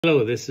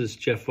Hello, this is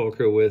Geoff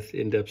Volker with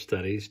In-Depth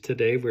Studies.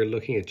 Today we're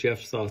looking at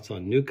Geoff's thoughts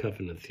on New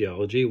Covenant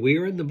theology. We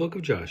are in the book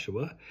of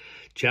Joshua,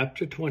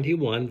 chapter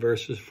 21,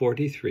 verses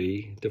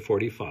 43 to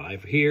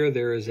 45. Here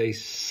there is a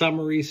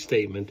summary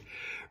statement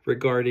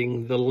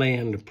regarding the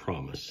land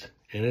promise.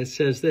 And it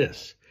says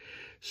this: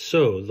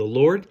 "So the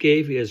Lord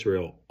gave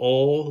Israel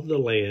all the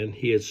land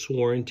he had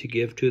sworn to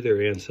give to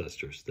their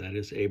ancestors," that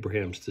is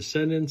Abraham's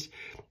descendants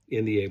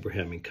in the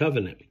Abrahamic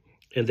covenant.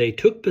 "And they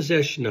took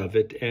possession of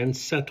it and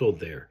settled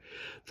there.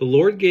 The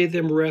Lord gave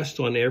them rest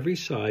on every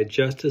side,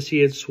 just as he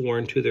had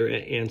sworn to their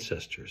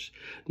ancestors.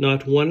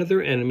 Not one of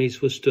their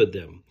enemies withstood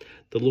them.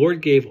 The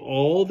Lord gave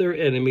all their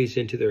enemies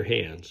into their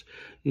hands.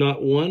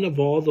 Not one of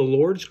all the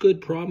Lord's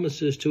good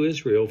promises to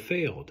Israel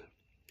failed.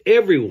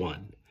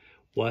 Everyone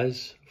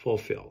was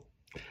fulfilled."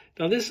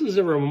 Now, this is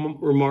a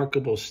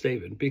remarkable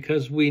statement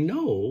because we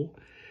know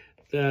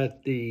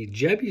that the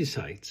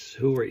Jebusites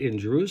who were in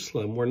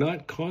Jerusalem were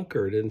not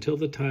conquered until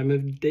the time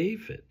of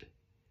David,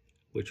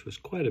 which was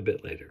quite a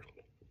bit later.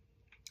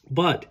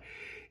 But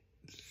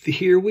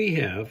here we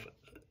have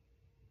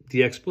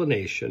the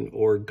explanation,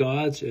 or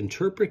God's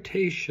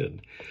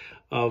interpretation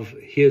of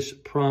his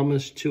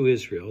promise to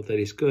Israel, that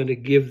he's going to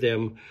give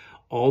them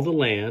all the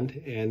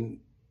land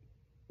and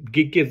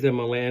give them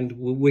a land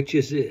which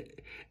is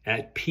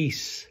at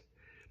peace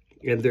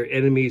and their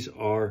enemies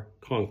are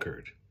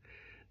conquered.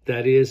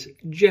 That is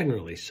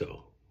generally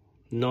so,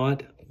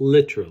 not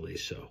literally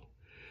so.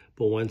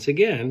 But once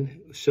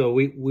again, so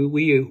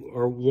we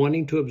are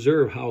wanting to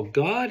observe how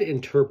God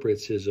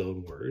interprets his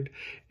own word,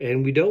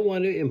 and we don't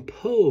want to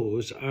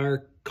impose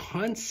our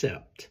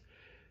concept,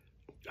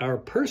 our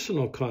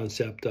personal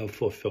concept of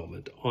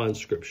fulfillment on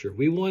Scripture.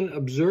 We want to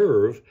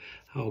observe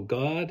how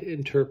God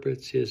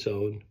interprets his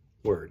own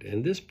word.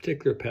 And this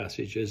particular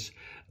passage is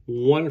a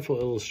wonderful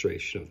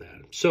illustration of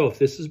that. So if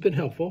this has been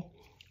helpful,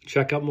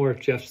 check out more of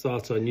Geoff's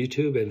thoughts on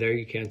YouTube, and there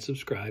you can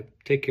subscribe.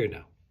 Take care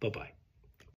now. Bye-bye.